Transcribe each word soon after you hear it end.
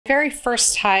very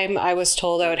first time I was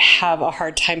told I would have a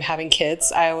hard time having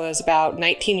kids, I was about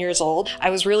 19 years old. I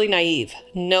was really naive.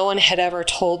 No one had ever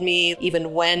told me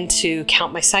even when to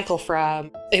count my cycle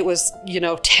from. It was,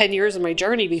 10 years of my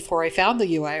journey before I found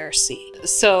the UIRC.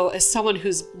 So as someone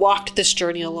who's walked this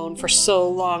journey alone for so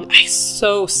long, I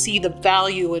so see the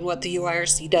value in what the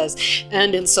UIRC does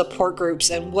and in support groups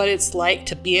and what it's like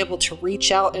to be able to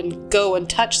reach out and go and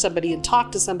touch somebody and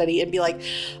talk to somebody and be like,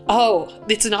 oh,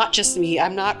 it's not just me.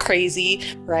 I'm not crazy,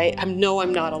 right? I'm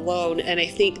not alone. And I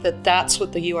think that that's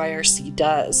what the UIRC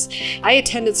does. I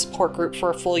attended support group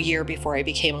for a full year before I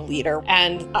became a leader,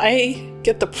 and I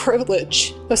get the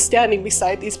privilege of standing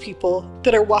beside these people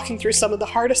that are walking through some of the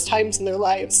hardest times in their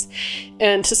lives,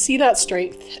 and to see that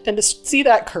strength and to see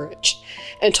that courage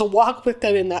and to walk with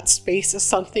them in that space is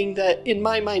something that in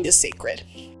my mind is sacred.